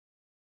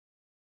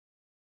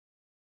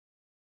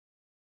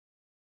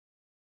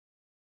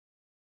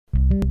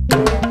Fun.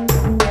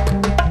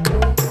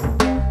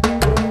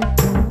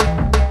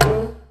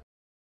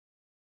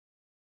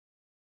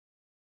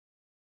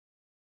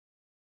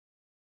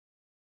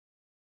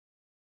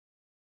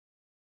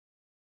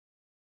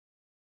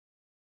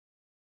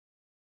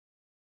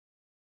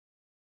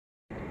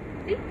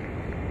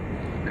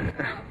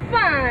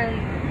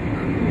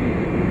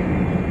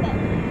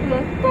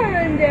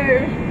 Fun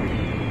there.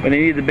 When they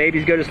need the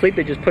babies go to sleep,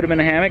 they just put them in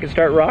a hammock and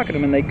start rocking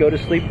them, and they go to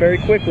sleep very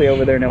quickly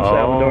over there in El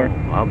Salvador.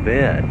 I'll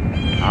bet.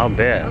 I'll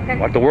bet. Okay.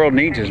 What the world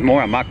needs is more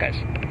hamacas.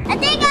 I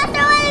think that's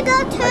where I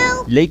go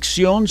to.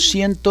 Lección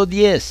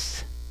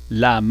 110.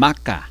 La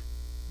hamaca.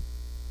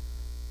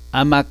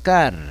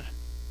 Hamacar.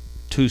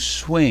 To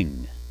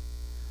swing.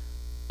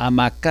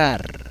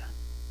 Hamacar.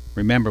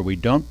 Remember, we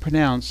don't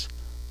pronounce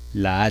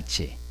la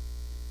H.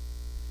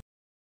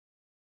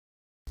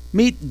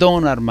 Meet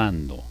Don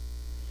Armando.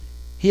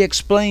 He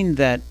explained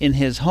that in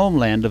his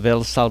homeland of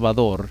El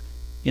Salvador,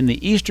 in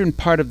the eastern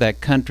part of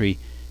that country,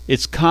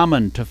 it's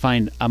common to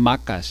find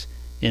hamacas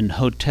in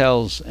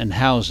hotels and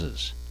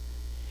houses.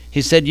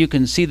 He said you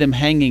can see them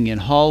hanging in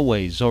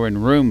hallways or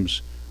in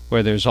rooms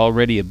where there's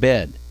already a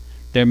bed.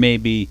 There may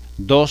be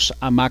dos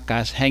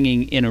hamacas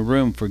hanging in a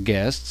room for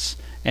guests,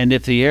 and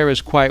if the air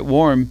is quite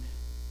warm,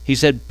 he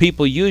said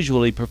people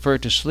usually prefer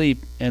to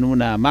sleep in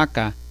una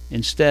hamaca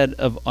instead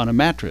of on a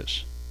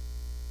mattress.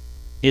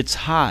 It's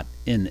hot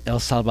in El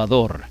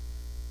Salvador,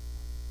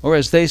 or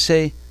as they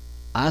say,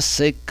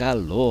 hace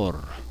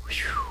calor.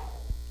 Whew.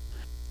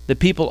 The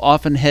people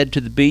often head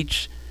to the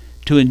beach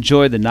to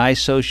enjoy the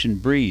nice ocean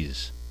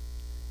breeze.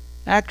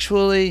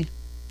 Actually,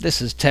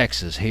 this is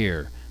Texas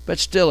here, but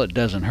still it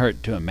doesn't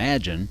hurt to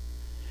imagine.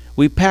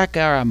 We pack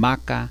our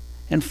hamaca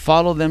and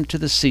follow them to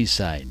the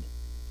seaside.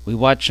 We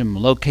watch them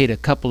locate a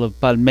couple of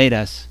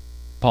palmeras,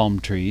 palm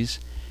trees,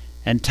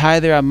 and tie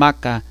their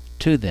hamaca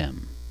to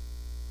them.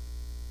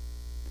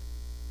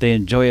 They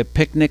enjoy a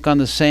picnic on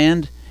the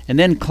sand and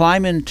then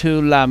climb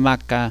into la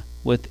hamaca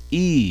with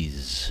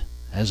ease,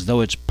 as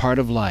though it's part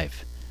of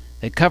life.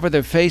 They cover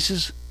their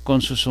faces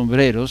con sus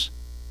sombreros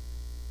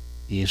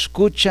y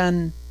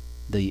escuchan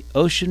the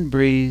ocean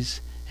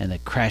breeze and the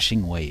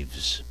crashing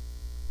waves.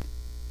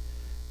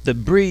 The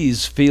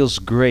breeze feels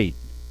great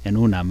in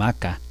una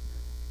hamaca,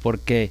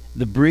 porque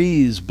the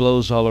breeze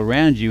blows all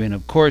around you, and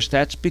of course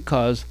that's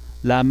because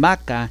la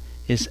hamaca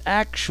is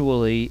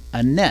actually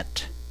a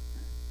net.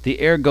 The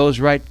air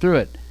goes right through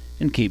it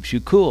and keeps you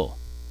cool.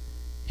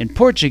 In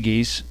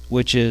Portuguese,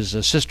 which is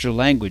a sister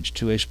language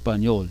to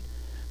Espanol,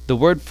 the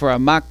word for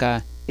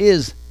hamaca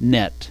is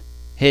net,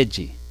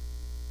 rede,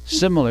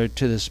 similar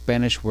to the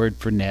Spanish word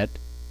for net,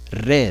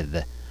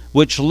 red,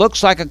 which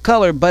looks like a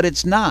color, but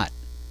it's not.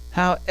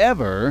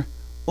 However,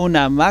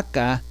 una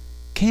hamaca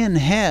can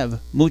have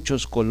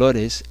muchos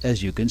colores,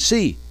 as you can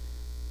see,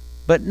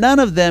 but none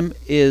of them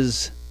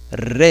is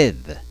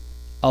red,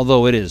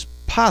 although it is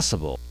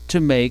possible to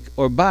make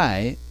or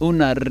buy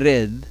una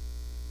red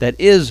that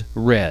is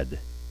red.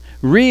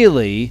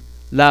 Really,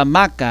 la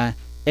hamaca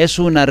es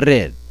una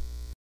red.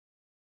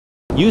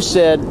 You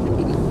said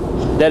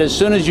that as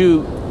soon as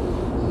you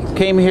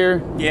came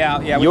here... Yeah,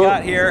 we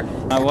got here.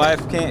 My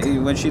wife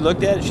came, when she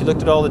looked at it, she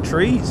looked at all the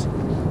trees,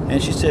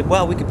 and she said,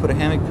 well, we could put a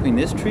hammock between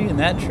this tree and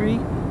that tree.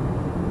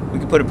 We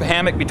could put a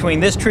hammock between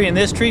this tree and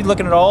this tree,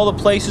 looking at all the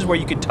places where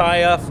you could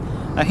tie off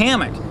a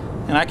hammock.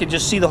 And I could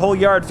just see the whole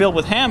yard filled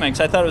with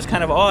hammocks. I thought it was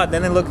kind of odd.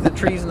 Then they looked at the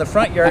trees in the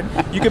front yard.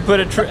 You could put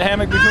a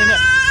hammock between them.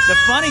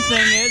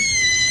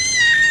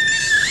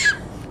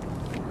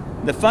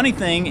 The funny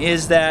thing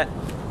is that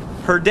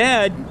her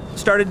dad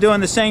started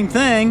doing the same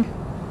thing,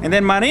 and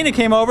then Marina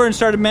came over and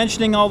started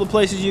mentioning all the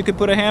places you could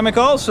put a hammock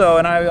also.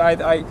 And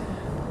I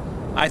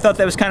thought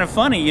that was kind of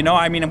funny, you know.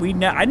 I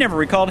mean, I never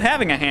recalled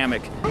having a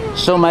hammock.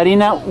 So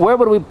Marina, where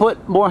would we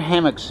put more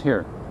hammocks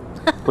here?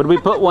 Would we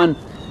put one?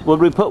 Would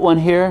we put one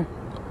here?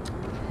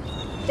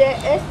 De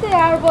este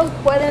árbol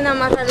pueden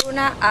amarrar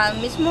una al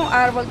mismo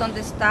árbol donde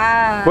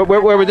está.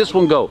 Where would this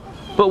one go?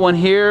 Put one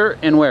here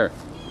and where?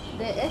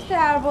 De este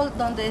árbol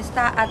donde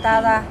está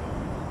atada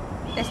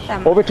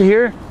esta. Over to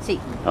here?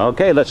 Sí.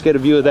 Okay, let's get a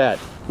view of that.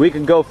 We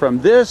can go from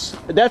this.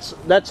 That's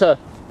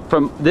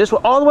from this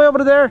one all the way over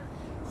to there.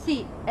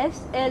 Sí,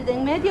 es el de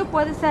en medio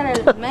puede ser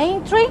el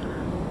main tree,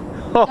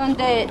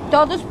 donde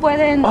todos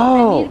pueden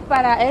venir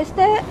para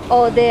este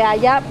o de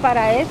allá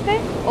para este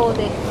o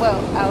de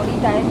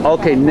ahorita este.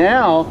 Okay,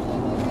 now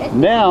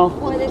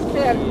puede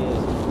ser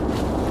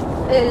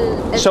el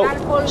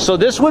árbol. So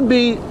this would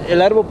be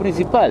el árbol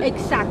principal.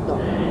 Exacto.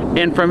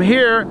 And from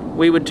here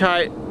we would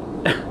tie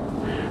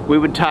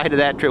to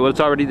that tree. Well, it's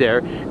already there.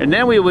 And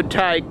then we would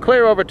tie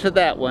clear over to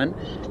that one,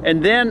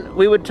 and then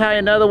we would tie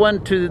another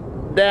one to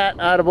that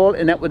árbol,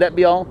 and would that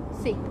be all?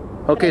 Sí.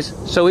 Okay,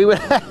 so we would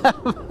have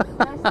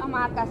Tres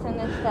hamacas en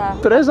esta.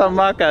 tres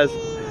hamacas.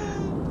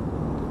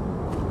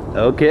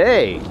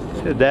 Okay,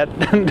 that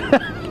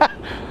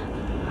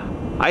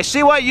I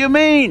see what you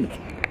mean.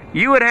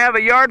 You would have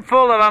a yard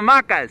full of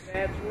hamacas.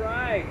 That's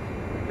right.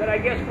 But I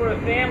guess for a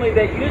family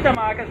that used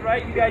hamacas,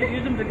 right? You guys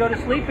use them to go to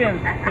sleep in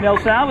El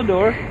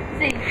Salvador.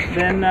 Sí.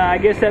 Then I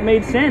guess that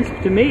made sense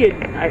to me.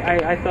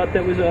 I thought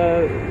that was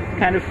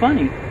kind of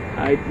funny.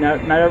 I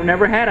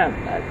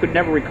could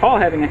never recall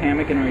having a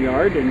hammock in our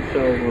yard, and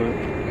so.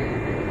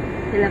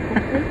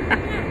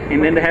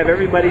 And then to have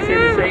everybody say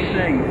the same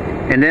thing.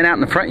 And then out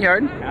in the front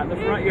yard? Out in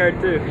the front yard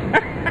too.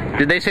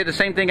 Did they say the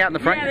same thing out in the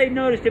front? Yeah, they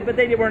noticed it, but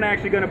they weren't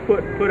actually going to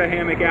put a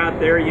hammock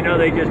out there. You know,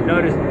 they just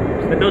noticed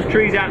that those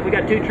trees out. We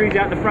got 2 trees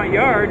out in the front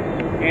yard,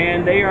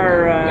 and they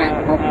are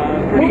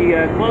pretty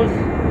close,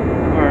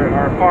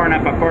 or far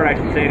enough apart, I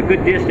should say, a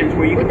good distance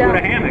where you could put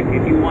a hammock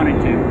if you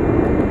wanted to.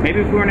 Maybe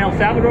if we were in El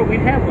Salvador,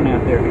 we'd have one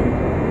out there.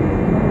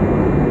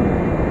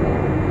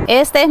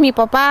 Este es mi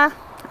papá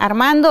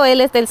Armando,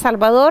 él es del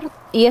Salvador,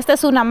 y esta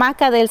es una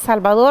hamaca del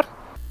Salvador.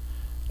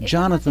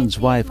 Jonathan's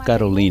wife,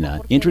 Carolina,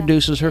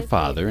 introduces her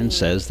father and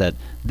says that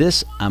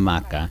this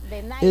hamaca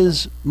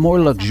is more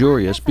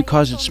luxurious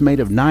because it's made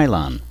of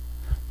nylon.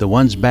 The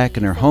ones back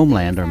in her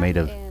homeland are made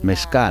of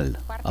mezcal,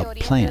 a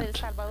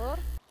plant.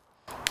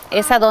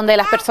 Es a donde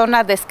las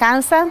personas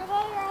descansan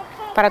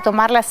para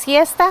tomar la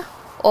siesta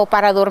o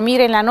para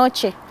dormir en la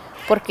noche,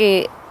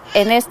 porque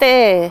en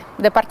este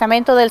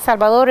departamento del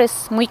Salvador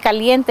es muy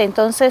caliente,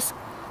 entonces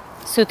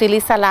se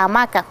utiliza la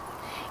hamaca.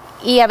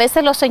 Y a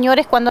veces los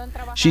señores cuando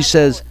She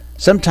says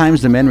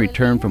sometimes the men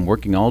return from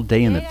working all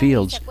day in the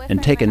fields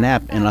and take a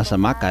nap in las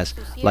hamacas,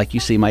 like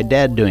you see my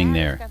dad doing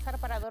there.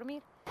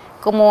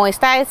 Como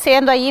está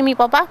haciendo allí mi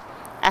papá,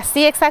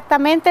 así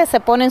exactamente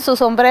se ponen su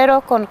sombrero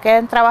con que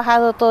han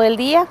trabajado todo el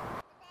día.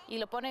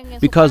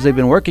 Because they've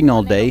been working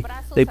all day,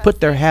 they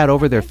put their hat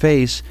over their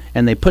face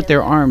and they put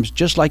their arms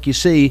just like you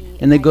see,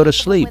 and they go to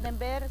sleep.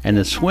 And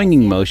the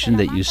swinging motion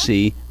that you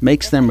see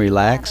makes them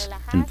relax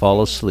and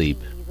fall asleep.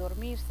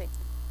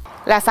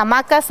 Las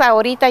hamacas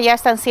ahorita ya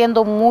están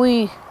siendo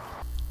muy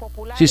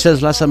populares. She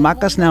says las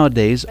hamacas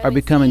nowadays are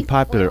becoming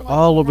popular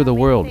all over the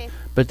world,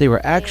 but they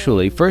were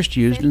actually first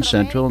used in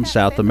Central and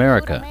South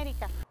America.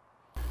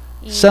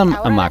 Some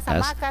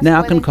hamacas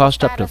now can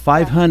cost up to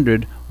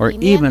 $500 or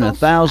even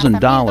 $1,000.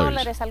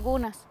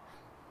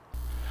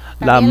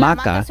 La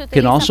hamaca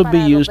can also be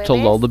used to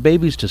lull the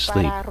babies to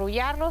sleep.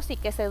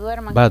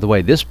 By the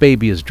way, this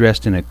baby is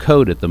dressed in a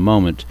coat at the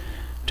moment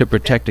to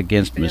protect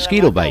against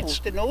mosquito bites.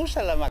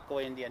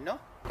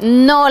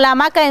 No, la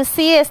hamaca en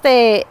sí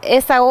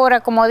es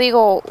ahora, como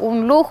digo,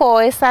 un lujo,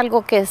 es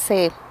algo que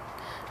se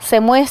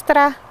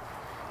muestra.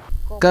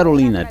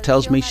 Carolina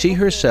tells me she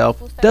herself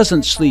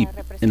doesn't sleep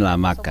in la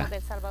hamaca,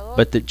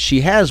 but that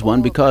she has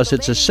one because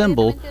it's a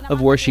symbol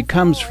of where she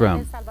comes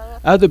from.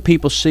 Other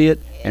people see it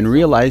and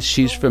realize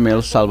she's from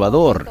El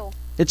Salvador.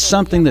 It's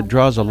something that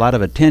draws a lot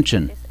of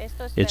attention.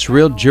 It's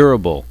real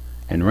durable,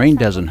 and rain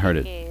doesn't hurt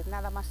it.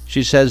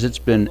 She says it's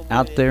been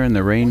out there in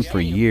the rain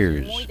for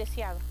years.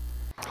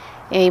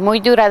 Muy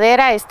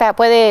duradera,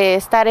 puede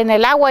estar en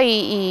el agua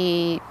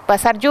y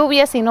pasar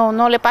lluvias y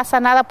no le pasa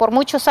nada por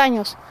muchos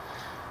años.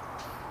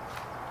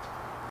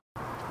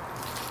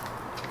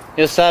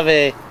 ¿Yo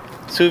sabe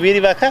subir y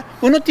bajar?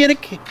 Uno tiene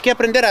que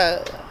aprender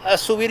a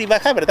subir y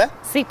bajar, ¿verdad?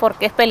 Sí,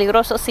 porque es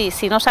peligroso. Sí,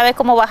 si no sabe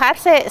cómo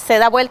bajarse, se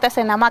da vueltas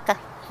en la hamaca.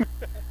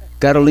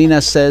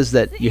 Carolina says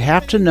that you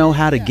have to know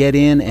how to get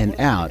in and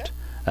out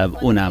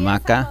of una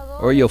hamaca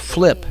or you'll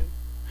flip.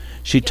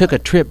 She took a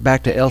trip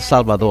back to El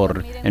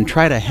Salvador and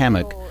tried a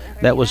hammock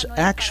that was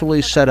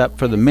actually set up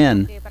for the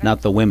men,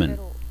 not the women.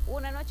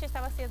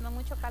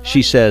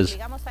 She says,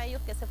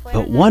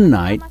 but one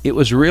night it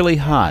was really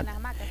hot,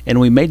 and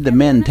we made the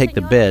men take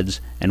the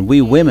beds, and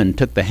we women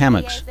took the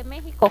hammocks.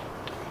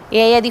 Y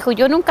ella dijo,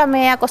 yo nunca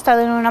me he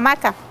acostado en una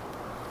hamaca.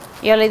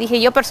 Yo le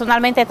dije, yo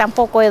personalmente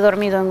tampoco he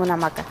dormido en una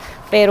hamaca.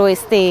 Pero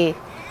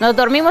nos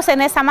dormimos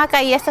en esa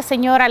hamaca y esta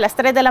señora a las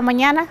 3 de la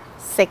mañana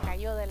se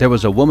cayó de la... There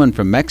was a woman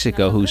from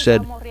Mexico who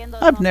said,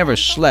 I've never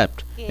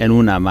slept in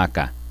una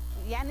hamaca.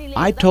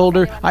 I told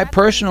her I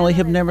personally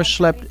have never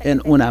slept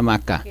in una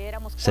hamaca,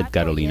 said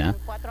Carolina.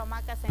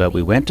 But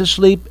we went to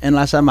sleep in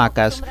las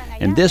hamacas,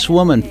 and this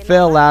woman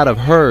fell out of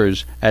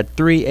hers at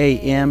 3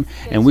 a.m.,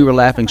 and we were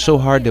laughing so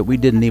hard that we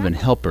didn't even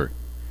help her.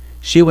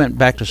 She went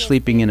back to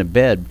sleeping in a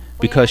bed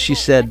because she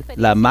said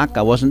la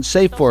hamaca wasn't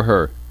safe for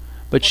her,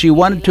 but she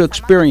wanted to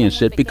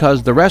experience it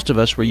because the rest of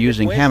us were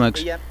using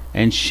hammocks,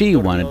 and she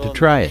wanted to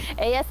try it.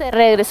 Ella se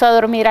regresó a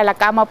dormir a la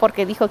cama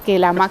porque dijo que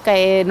la hamaca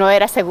no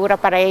era segura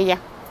para ella.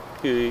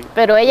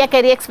 Pero ella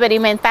quería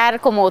experimentar,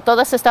 como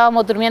todos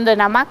estábamos durmiendo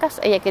en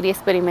hamacas, ella quería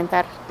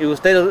experimentar. ¿Y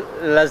usted,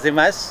 las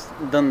demás,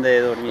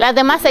 dónde dormían? Las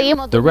demás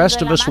seguimos. The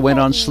rest of us went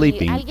on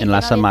sleeping in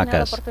las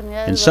hamacas,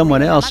 and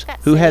someone else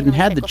who hadn't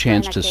had the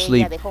chance to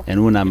sleep in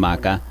una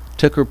hamaca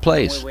took her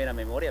place.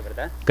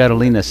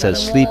 Carolina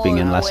says sleeping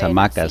in las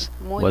hamacas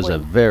was a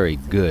very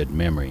good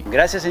memory.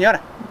 Gracias,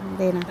 señora.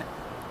 De nada.